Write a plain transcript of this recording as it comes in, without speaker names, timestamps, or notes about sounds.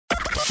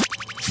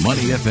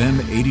Money FM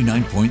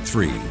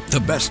 89.3, the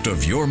best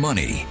of your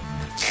money.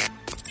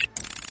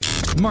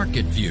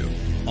 Market View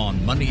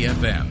on Money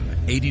FM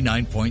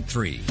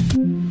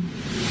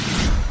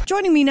 89.3.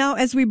 Joining me now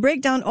as we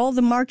break down all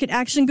the market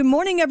action. Good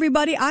morning,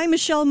 everybody. I'm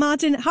Michelle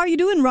Martin. How are you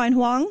doing, Ryan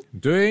Huang?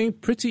 Doing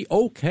pretty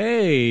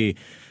okay.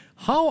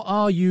 How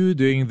are you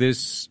doing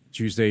this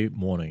Tuesday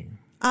morning?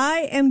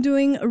 I am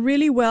doing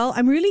really well.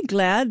 I'm really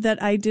glad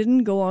that I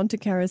didn't go on to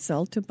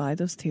Carousel to buy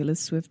those Taylor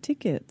Swift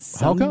tickets.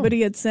 How come?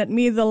 Somebody had sent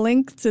me the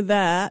link to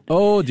that.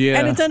 Oh, dear.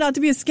 And it turned out to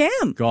be a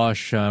scam.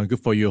 Gosh, good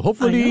for you.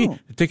 Hopefully,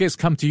 the tickets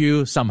come to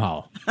you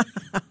somehow.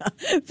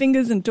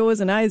 Fingers and toes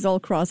and eyes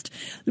all crossed.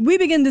 We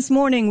begin this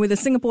morning with a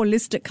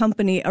Singapore-listed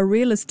company, a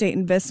real estate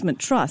investment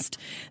trust,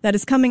 that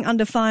is coming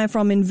under fire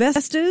from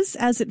investors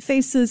as it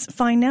faces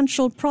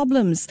financial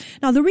problems.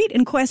 Now, the REIT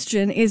in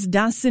question is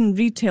Dasin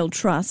Retail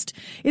Trust.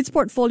 Its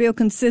portfolio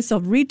consists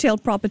of retail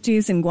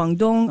properties in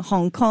Guangdong,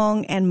 Hong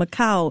Kong, and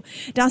Macau.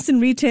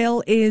 Dasin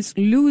Retail is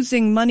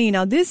losing money.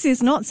 Now, this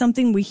is not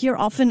something we hear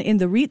often in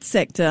the REIT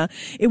sector.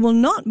 It will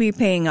not be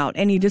paying out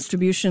any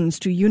distributions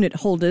to unit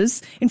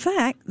holders. In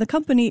fact, the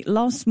company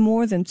lost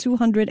more than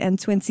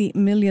 $220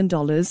 million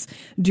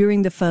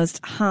during the first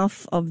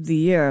half of the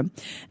year.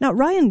 Now,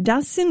 Ryan,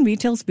 Dasin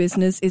Retail's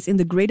business is in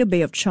the Greater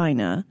Bay of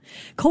China.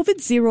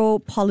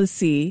 COVID-0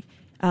 policy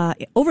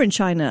over in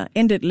China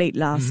ended late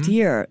last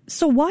year.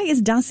 So why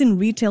is Dasin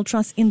Retail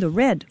Trust in the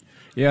red?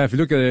 Yeah, if you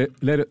look at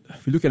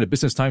the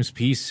Business Times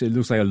piece, it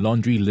looks like a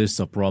laundry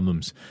list of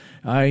problems.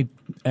 I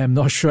am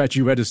not sure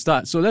actually where to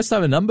start. So let's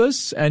start with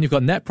numbers. And you've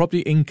got net property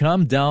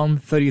income down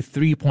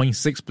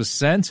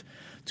 33.6%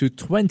 to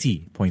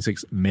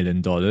 $20.6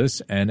 million.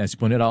 And as you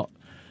pointed out,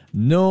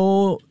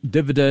 no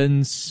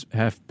dividends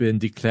have been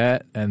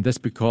declared. And that's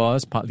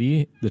because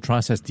partly the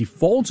trust has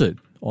defaulted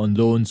on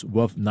loans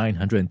worth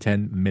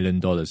 $910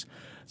 million.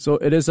 So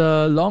it is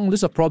a long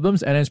list of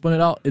problems. And as pointed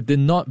out, it did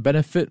not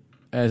benefit,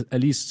 at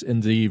least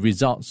in the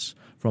results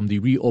from the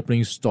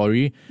reopening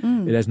story.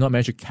 It has not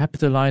managed to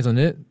capitalize on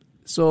it.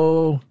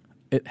 So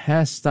it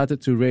has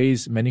started to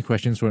raise many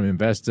questions from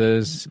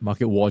investors,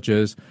 market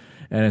watchers,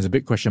 and there's a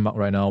big question mark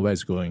right now where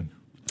it's going.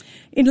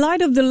 In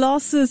light of the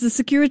losses, the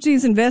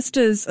Securities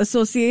Investors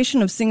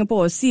Association of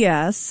Singapore,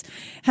 SIAS,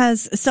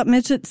 has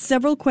submitted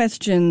several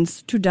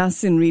questions to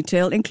Dasin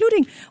Retail,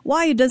 including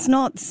why it does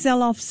not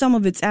sell off some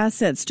of its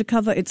assets to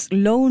cover its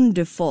loan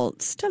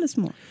defaults. Tell us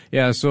more.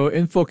 Yeah, so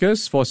in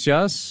focus for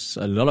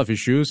SIAS, a lot of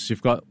issues.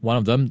 You've got one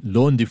of them,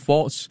 loan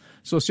defaults.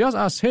 So SIAS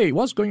asks, hey,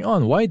 what's going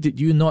on? Why did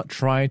you not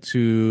try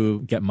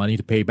to get money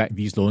to pay back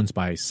these loans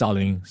by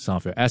selling some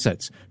of your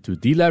assets to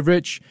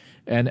deleverage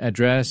and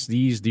address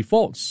these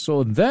defaults?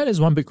 So that is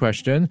one big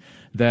question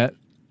that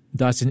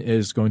Dasin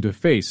is going to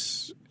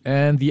face.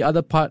 And the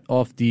other part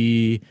of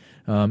the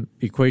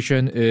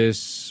equation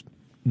is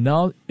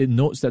now it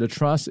notes that the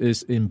trust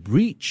is in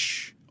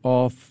breach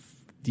of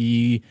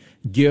the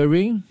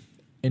gearing,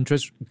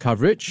 interest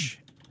coverage,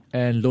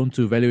 and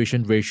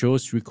loan-to-valuation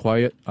ratios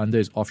required under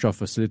its offshore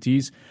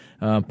facilities,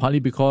 partly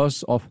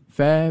because of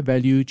fair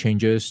value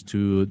changes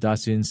to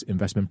Dasin's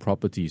investment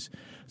properties.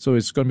 So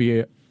it's going to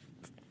be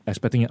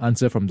expecting an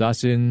answer from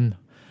Dasin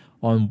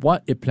on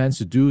what it plans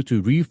to do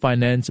to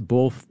refinance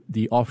both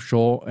the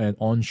offshore and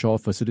onshore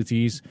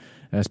facilities,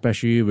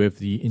 especially with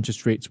the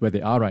interest rates where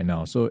they are right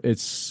now. So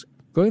it's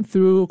going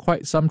through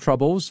quite some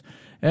troubles,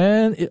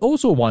 and it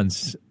also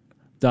wants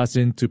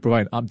Dasin to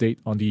provide an update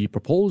on the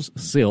proposed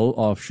sale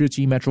of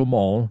Shiqi Metro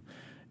Mall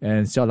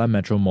and Xiaolan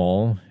Metro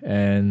Mall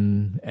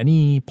and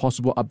any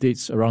possible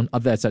updates around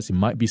other assets it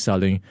might be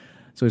selling.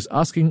 So it's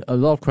asking a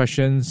lot of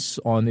questions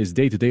on its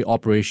day-to-day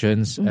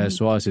operations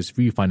as well as its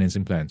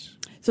refinancing plans.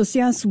 So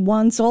SIAS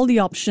wants all the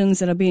options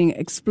that are being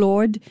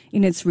explored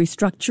in its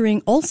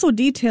restructuring, also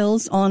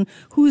details on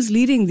who's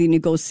leading the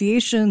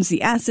negotiations,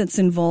 the assets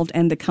involved,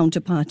 and the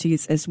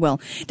counterparties as well.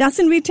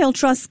 Dasin Retail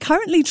Trust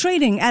currently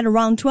trading at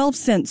around 12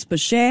 cents per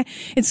share.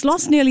 It's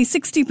lost nearly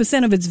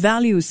 60% of its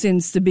value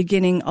since the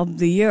beginning of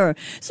the year.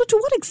 So to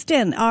what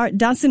extent are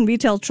Dasin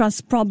Retail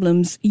Trust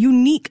problems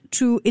unique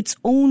to its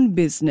own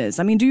business?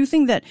 I mean, do you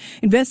think that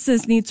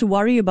investors need to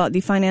worry about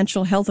the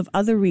financial health of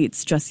other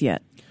REITs just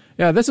yet?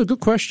 Yeah, that's a good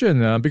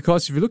question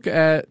because if you look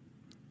at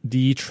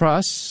the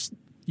trust,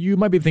 you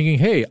might be thinking,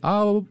 hey,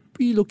 I'll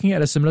be looking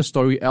at a similar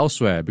story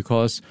elsewhere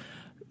because,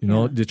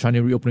 the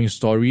China reopening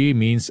story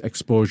means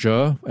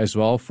exposure as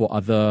well for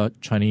other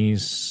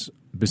Chinese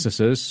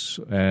businesses,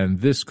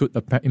 and this could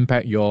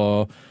impact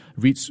your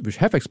REITs which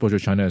have exposure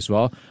to China as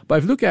well. But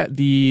if you look at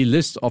the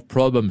list of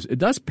problems, it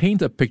does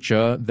paint a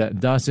picture that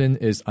Dasin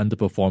is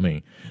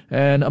underperforming.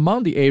 And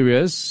among the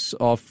areas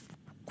of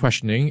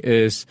questioning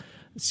is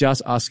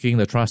SIAS asking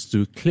the trust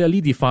to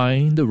clearly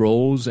define the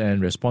roles and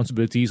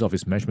responsibilities of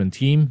its management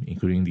team,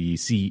 including the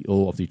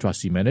CEO of the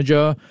trustee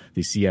manager,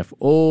 the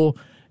CFO,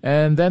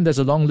 and then there's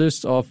a long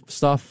list of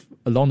stuff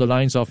along the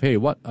lines of, hey,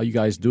 what are you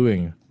guys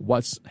doing?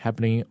 What's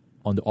happening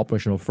on the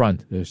operational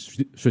front, the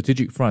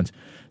strategic front?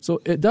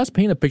 So it does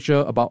paint a picture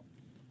about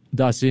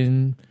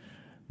Dasin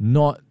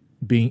not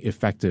being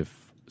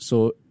effective.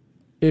 So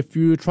if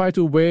you try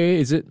to weigh,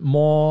 is it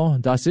more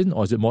Dasin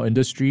or is it more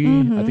industry?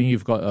 I think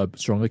you've got a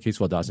stronger case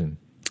for Dasin.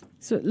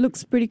 So it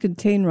looks pretty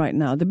contained right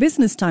now. The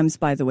Business Times,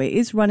 by the way,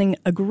 is running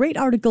a great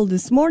article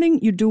this morning.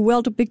 You do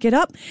well to pick it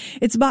up.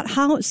 It's about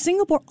how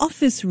Singapore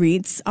office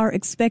REITs are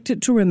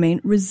expected to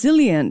remain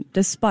resilient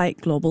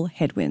despite global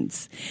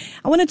headwinds.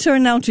 I want to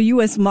turn now to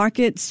U.S.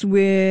 markets,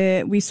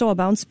 where we saw a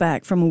bounce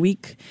back from a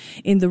week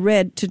in the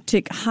red to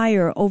tick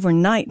higher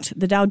overnight.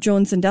 The Dow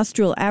Jones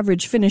Industrial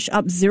Average finished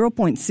up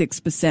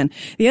 0.6%.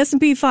 The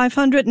S&P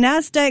 500,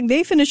 NASDAQ,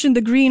 they finish in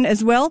the green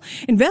as well.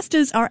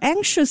 Investors are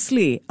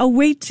anxiously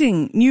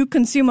awaiting new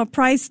consumer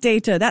price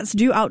data that's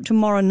due out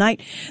tomorrow night.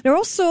 They're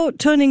also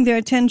turning their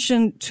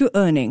attention to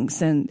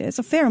earnings, and there's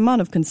a fair amount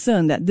of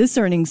concern that this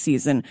earnings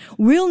season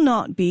will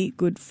not be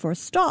good for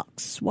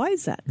stocks. Why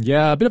is that?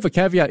 Yeah, a bit of a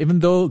caveat.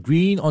 Even though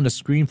green on the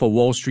screen for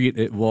Wall Street,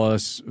 it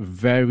was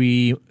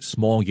very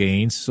small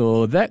gains.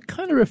 So that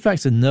kind of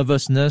reflects the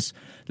nervousness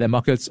that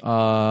markets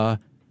are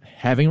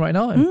having right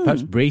now and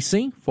perhaps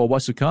bracing for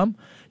what's to come.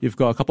 You've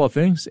got a couple of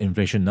things,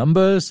 inflation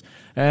numbers,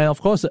 and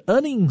of course the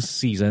earnings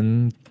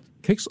season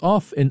kicks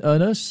off in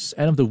earnest,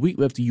 end of the week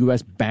with the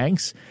U.S.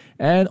 banks,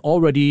 and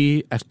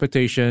already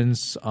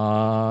expectations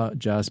are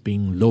just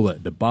being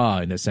lowered. The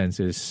bar, in a sense,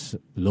 is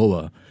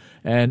lower.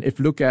 And if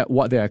you look at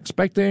what they're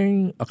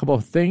expecting, a couple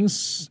of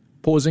things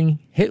posing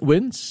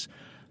headwinds.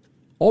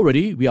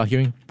 Already, we are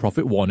hearing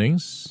profit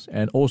warnings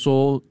and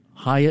also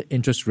higher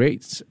interest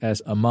rates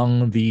as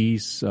among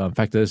these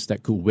factors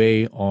that could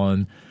weigh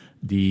on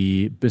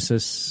the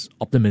business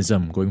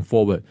optimism going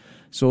forward.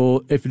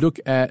 So if you look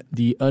at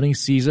the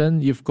earnings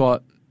season, you've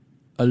got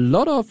a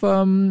lot of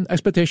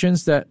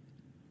expectations that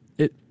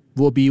it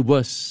will be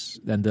worse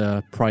than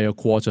the prior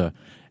quarter.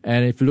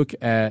 And if you look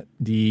at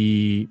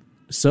the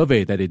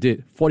survey that they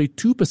did,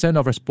 42%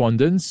 of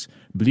respondents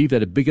believe that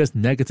the biggest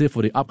negative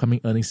for the upcoming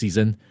earnings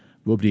season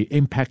will be the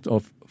impact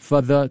of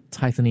further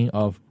tightening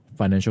of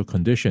financial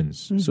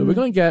conditions. So we're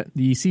going to get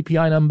the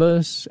CPI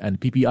numbers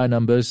and PPI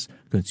numbers,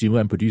 consumer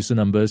and producer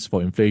numbers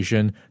for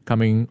inflation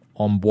coming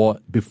on board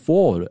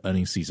before the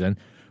earnings season,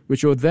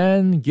 which will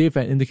then give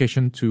an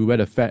indication to where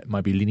the Fed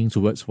might be leaning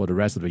towards for the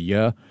rest of the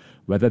year,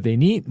 whether they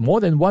need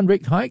more than one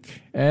rate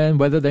hike and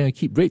whether they're going to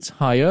keep rates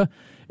higher.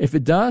 If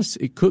it does,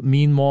 it could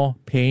mean more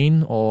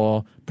pain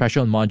or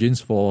pressure on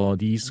margins for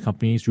these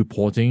companies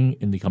reporting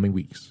in the coming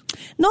weeks.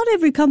 Not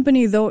every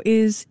company, though,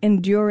 is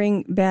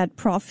enduring bad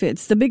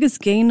profits. The biggest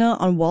gainer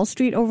on Wall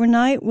Street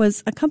overnight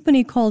was a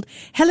company called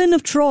Helen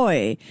of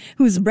Troy,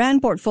 whose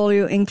brand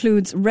portfolio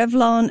includes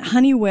Revlon,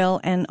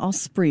 Honeywell, and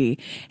Osprey.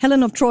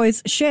 Helen of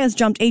Troy's shares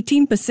jumped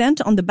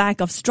 18% on the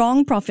back of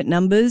strong profit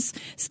numbers.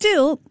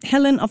 Still,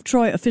 Helen of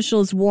Troy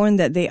officials warn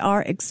that they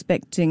are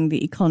expecting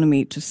the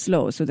economy to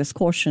slow, so there's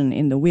caution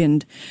in the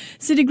wind.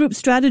 Citigroup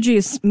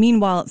strategists,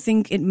 meanwhile,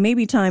 think it may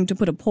be time to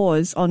put a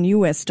pause on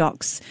U.S.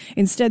 stocks.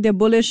 Instead, they're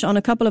bullish on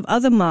a couple of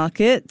other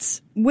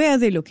markets. Where are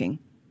they looking?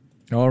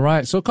 All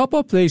right, so a couple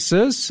of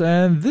places,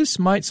 and this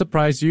might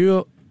surprise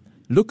you.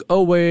 Look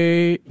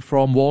away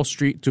from Wall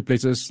Street to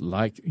places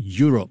like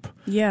Europe.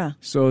 Yeah.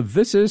 So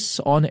this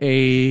is on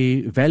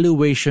a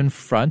valuation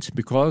front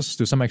because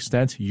to some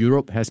extent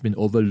Europe has been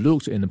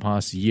overlooked in the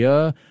past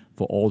year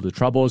for all the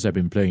troubles that have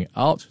been playing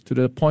out to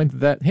the point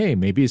that, hey,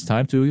 maybe it's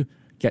time to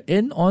get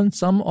in on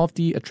some of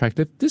the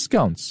attractive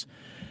discounts.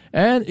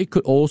 And it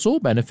could also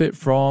benefit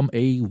from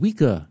a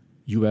weaker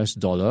US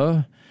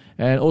dollar.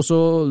 And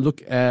also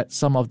look at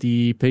some of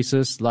the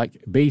places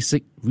like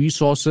basic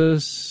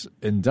resources,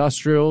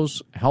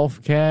 industrials,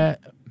 healthcare,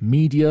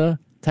 media,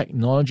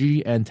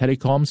 technology, and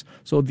telecoms.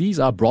 So these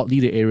are broadly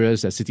the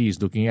areas that Citi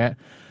is looking at.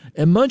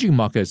 Emerging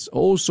markets,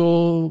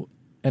 also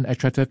an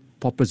attractive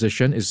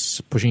proposition,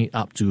 is pushing it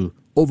up to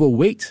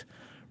overweight,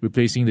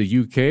 replacing the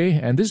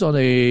UK. And this is on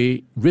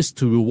a risk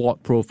to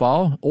reward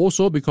profile,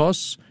 also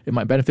because it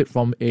might benefit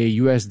from a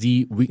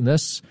USD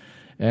weakness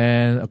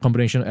and a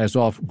combination as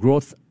well of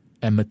growth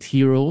and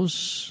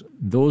materials.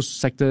 Those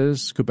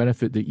sectors could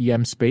benefit the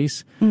EM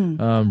space.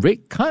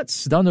 Rate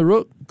cuts down the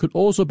road could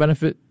also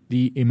benefit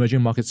the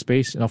emerging market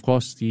space. And of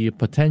course, the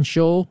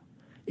potential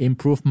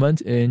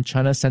improvement in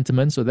China's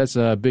sentiment. So that's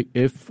a big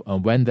if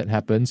when that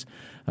happens.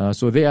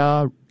 So they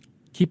are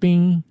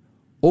keeping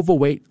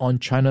overweight on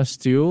China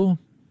still.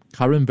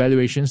 Current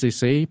valuations, they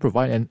say,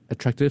 provide an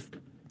attractive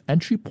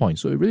entry point.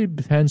 So it really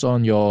depends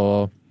on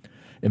your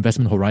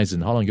investment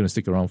horizon, how long you're going to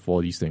stick around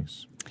for these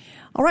things.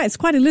 All right, it's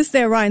quite a list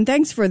there, Ryan.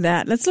 Thanks for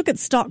that. Let's look at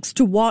stocks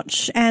to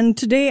watch. And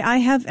today I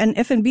have an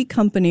F&B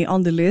company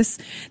on the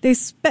list. They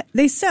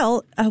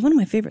sell one of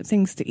my favorite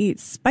things to eat,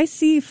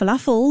 spicy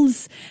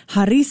falafels,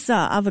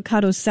 harissa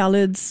avocado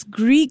salads,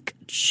 Greek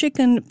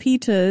chicken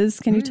pitas.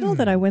 Can you tell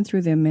that I went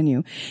through their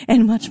menu?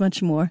 And much,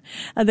 much more.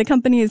 The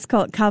company is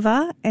called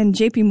Cava, and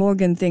JP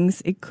Morgan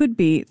thinks it could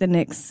be the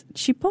next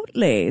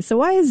Chipotle. So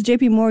why is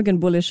JP Morgan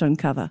bullish on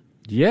Cava?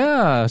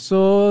 Yeah,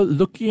 so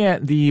looking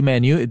at the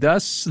menu, it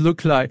does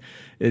look like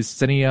it's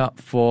setting up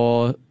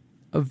for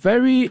a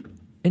very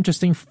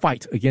interesting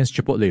fight against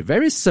Chipotle.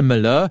 Very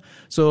similar.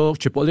 So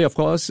Chipotle, of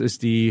course, is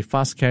the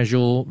fast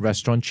casual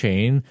restaurant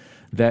chain.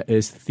 that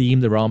is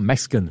themed around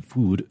Mexican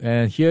food.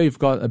 And here you've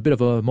got a bit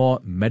of a more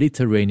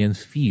Mediterranean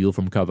feel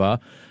from Cava,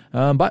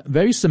 but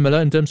very similar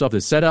in terms of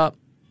the setup.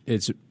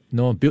 It's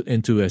built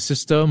into a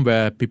system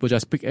where people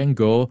just pick and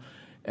go.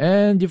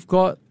 And you've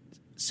got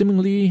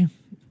seemingly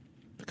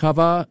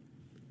Cava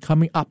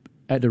coming up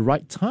at the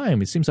right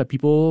time. It seems like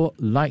people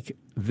like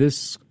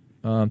this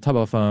type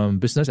of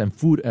business and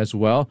food as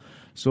well.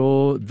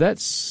 So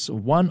that's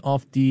one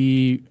of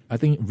the, I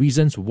think,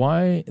 reasons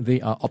why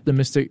they are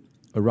optimistic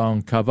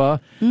around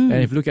Cava. And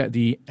if you look at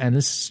the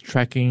analysts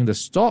tracking the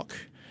stock,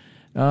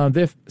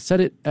 they've set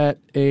it at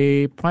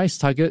a price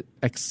target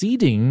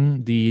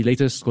exceeding the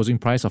latest closing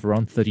price of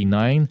around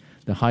 $39.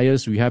 The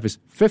highest we have is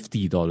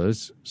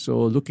 $50. So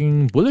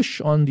looking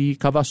bullish on the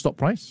Cava stock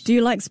price. Do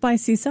you like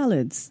spicy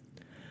salads?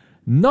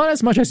 Not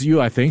as much as you,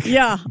 I think.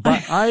 Yeah.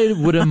 But I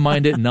wouldn't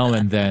mind it now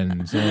and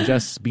then. So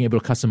just being able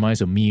to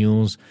customize your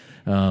meals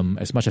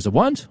as much as I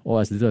want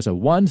or as little as I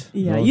want.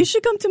 Yeah, you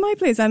should come to my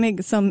place. I make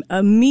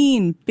a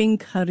mean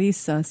pink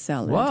harissa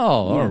salad. Wow,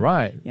 all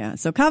right. Yeah,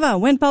 so Cava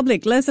went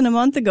public less than a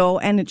month ago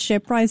and its share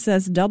price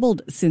has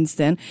doubled since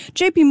then.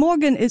 JP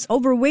Morgan is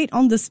overweight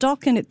on the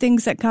stock and it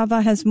thinks that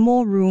Cava has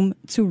more room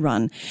to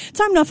run.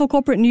 Time now for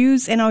corporate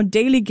news and our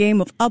daily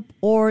game of up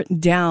or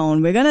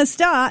down. We're going to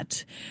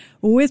start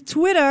with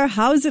Twitter.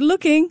 How's it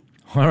looking?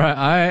 All right,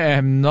 I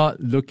am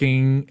not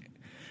looking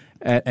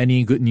at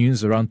any good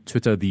news around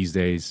Twitter these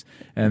days.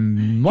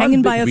 And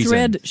hanging by a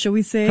thread, shall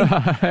we say?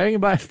 Hanging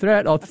by a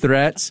thread or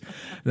threads.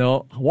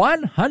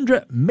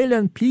 100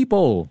 million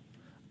people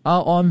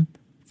are on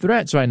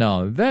Threads right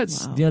now.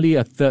 That's nearly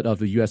a third of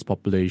the US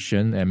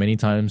population and many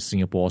times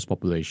Singapore's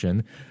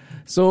population.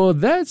 So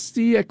that's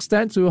the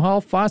extent to how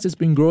fast it's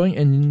been growing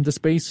in the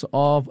space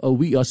of a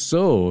week or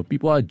so.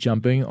 People are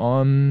jumping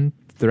on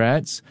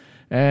Threads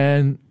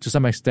and to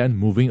some extent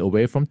moving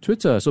away from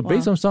Twitter. So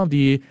based on some of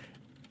the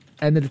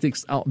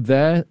analytics out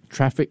there,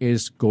 traffic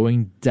is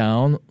going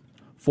down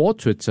for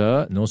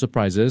Twitter. No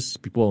surprises.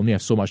 People only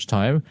have so much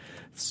time.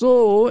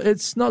 So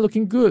it's not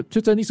looking good.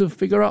 Twitter needs to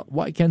figure out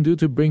what it can do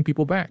to bring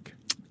people back.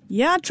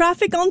 Yeah,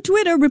 traffic on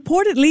Twitter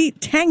reportedly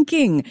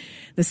tanking.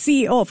 The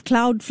CEO of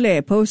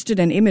Cloudflare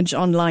posted an image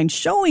online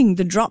showing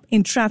the drop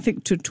in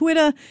traffic to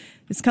Twitter.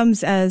 This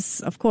comes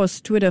as, of course,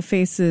 Twitter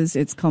faces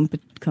its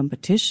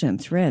competition,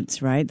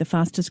 Threads, right? The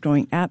fastest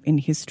growing app in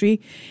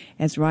history.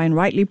 As Ryan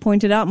rightly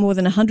pointed out, more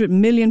than 100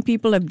 million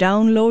people have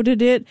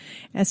downloaded it.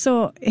 And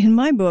so, in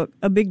my book,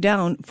 a big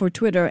down for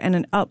Twitter and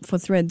an up for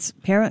Threads'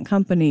 parent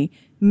company,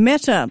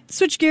 Meta.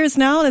 Switch gears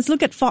now. Let's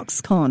look at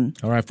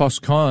Foxconn. All right,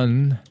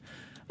 Foxconn.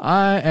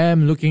 I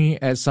am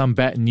looking at some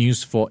bad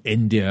news for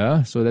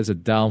India. So that's a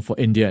down for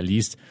India at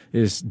least.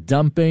 Is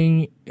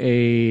dumping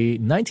a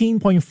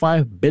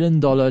 $19.5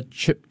 billion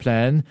chip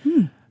plan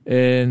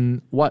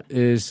in what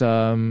is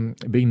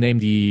being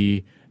named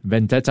the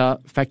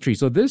Vendetta factory.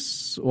 So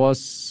this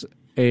was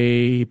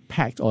a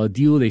pact or a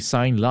deal they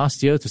signed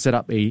last year to set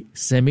up a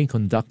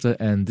semiconductor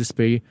and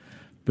display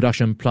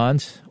production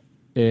plant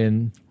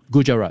in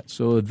Gujarat.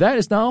 So that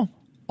is now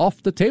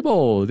off the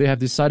table. They have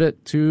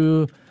decided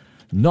to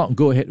not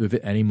go ahead with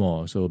it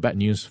anymore. So bad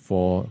news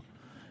for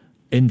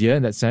India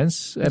in that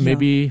sense, and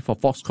maybe for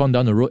Foxconn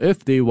down the road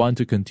if they want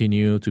to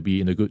continue to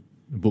be in the good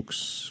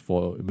books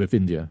with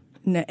India.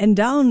 And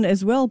down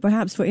as well,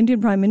 perhaps, for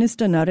Indian Prime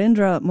Minister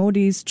Narendra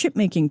Modi's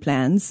chip-making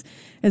plans,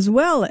 as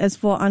well as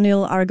for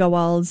Anil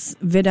Agarwal's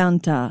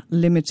Vedanta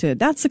Limited.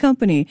 That's a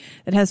company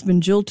that has been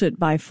jilted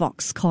by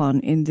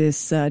Foxconn in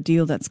this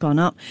deal that's gone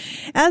up.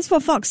 As for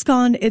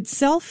Foxconn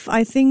itself,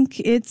 I think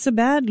it's a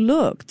bad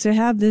look to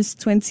have this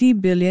 $20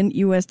 billion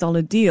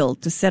deal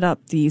to set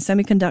up the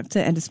semiconductor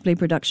and display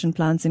production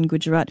plants in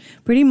Gujarat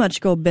pretty much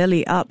go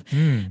belly up.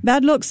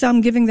 Bad look, so I'm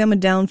giving them a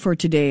down for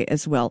today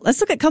as well. Let's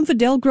look at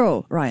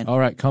ComfortDelgro, Ryan. All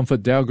right,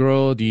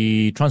 ComfortDelgro,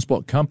 the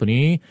transport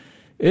company,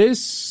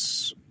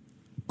 is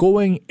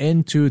going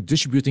into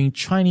distributing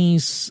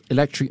Chinese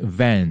electric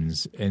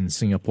vans in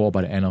Singapore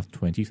by the end of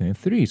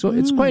 2023. So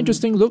it's quite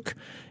interesting look.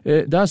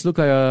 It does look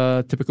like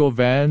a typical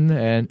van,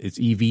 and it's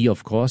EV,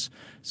 of course.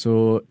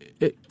 So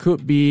it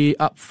could be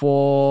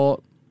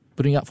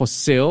putting up for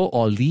sale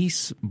or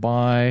lease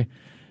by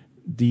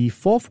the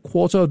fourth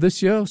quarter of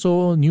this year.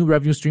 So new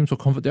revenue streams for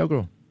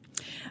ComfortDelgro.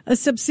 A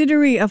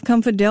subsidiary of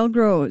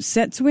ComfortDelgro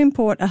set to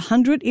import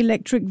 100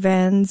 electric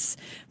vans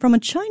from a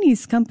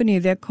Chinese company.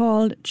 They're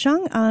called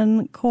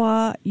Chang'an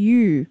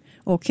Kuayu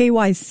or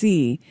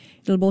KYC.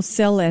 It'll both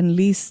sell and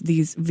lease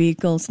these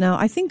vehicles. Now,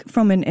 I think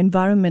from an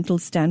environmental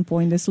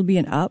standpoint, this will be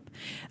an up.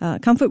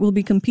 Comfort will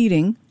be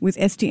competing with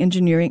ST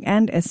Engineering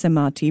and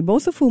SMRT,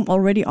 both of whom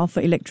already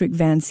offer electric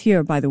vans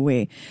here, by the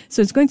way.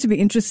 So it's going to be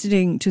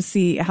interesting to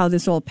see how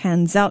this all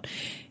pans out.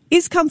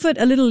 Is Comfort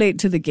a little late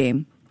to the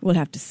game? We'll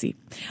have to see.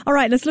 All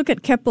right, let's look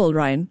at Keppel,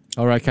 Ryan.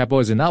 All right, Keppel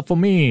is enough for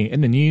me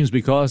in the news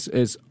because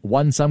it's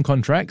won some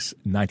contracts,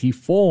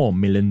 $94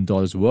 million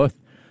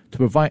worth, to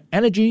provide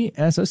energy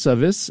as a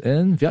service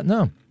in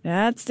Vietnam.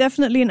 That's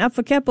definitely an up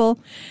for Keppel.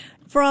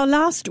 For our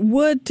last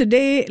word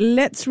today,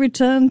 let's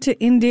return to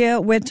India,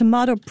 where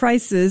tomato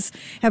prices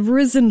have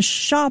risen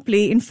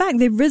sharply. In fact,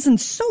 they've risen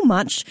so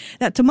much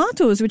that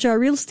tomatoes, which are a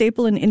real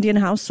staple in Indian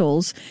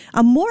households,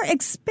 are more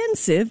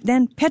expensive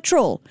than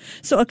petrol.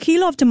 So a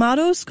kilo of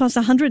tomatoes costs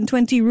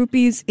 120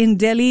 rupees in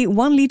Delhi.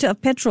 1 liter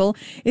of petrol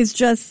is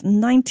just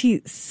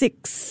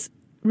 96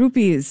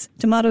 rupees.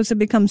 Tomatoes have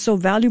become so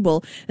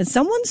valuable that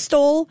someone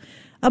stole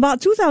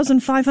about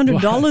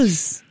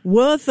 $2,500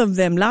 worth of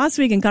them last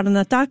week in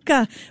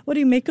Karnataka. What do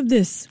you make of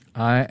this?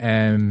 I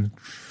am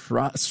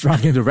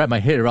struggling to wrap my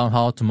head around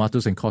how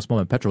tomatoes can cost more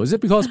than petrol. Is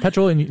it because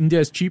petrol in India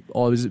is cheap,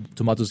 or is it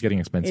tomatoes getting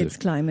expensive? It's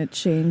climate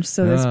change.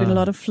 So there's been a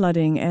lot of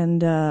flooding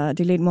and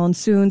delayed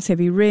monsoons,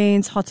 heavy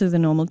rains, hotter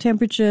than normal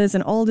temperatures,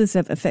 and all this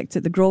have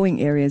affected the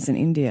growing areas in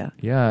India.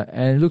 Yeah,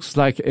 and it looks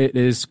like it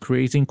is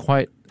creating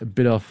quite a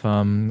bit of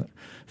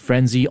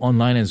frenzy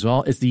online as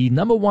well. It's the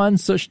number one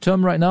search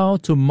term right now,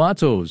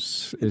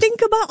 tomatoes.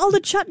 Think about all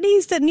the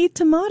chutneys that need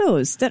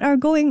tomatoes that are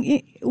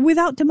going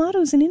without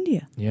tomatoes in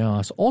India.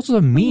 Yeah, so all sorts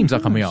of memes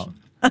are coming out.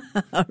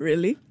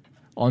 Really?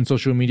 On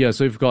social media.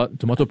 So you've got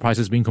tomato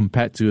prices being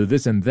compared to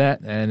this and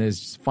that, and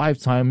it's 5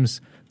 times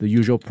the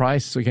usual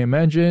price. So you can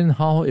imagine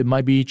how it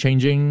might be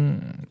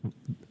changing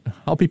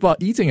how people are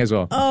eating as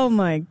well. Oh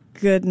my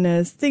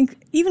goodness. Think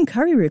even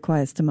curry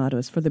requires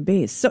tomatoes for the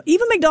base. So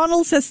even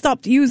McDonald's has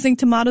stopped using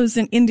tomatoes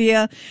in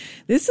India.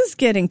 This is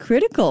getting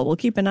critical. We'll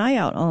keep an eye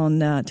out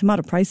on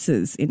tomato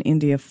prices in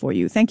India for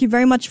you. Thank you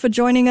very much for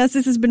joining us.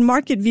 This has been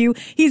Market View.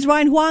 He's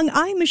Ryan Huang.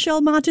 I'm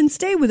Michelle Martin.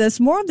 Stay with us.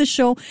 More of the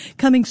show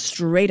coming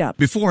straight up.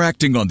 Before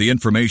acting on the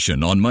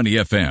information on Money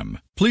FM,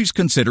 please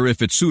consider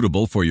if it's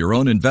suitable for your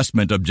own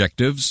investment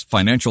objectives,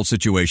 financial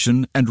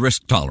situation, and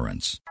risk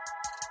tolerance.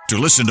 To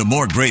listen to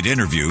more great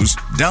interviews,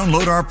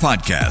 download our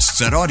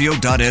podcasts at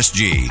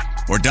audio.sg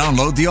or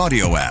download the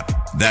audio app.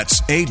 That's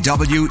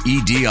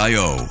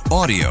AWEDIO,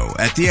 audio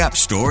at the App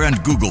Store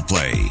and Google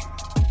Play.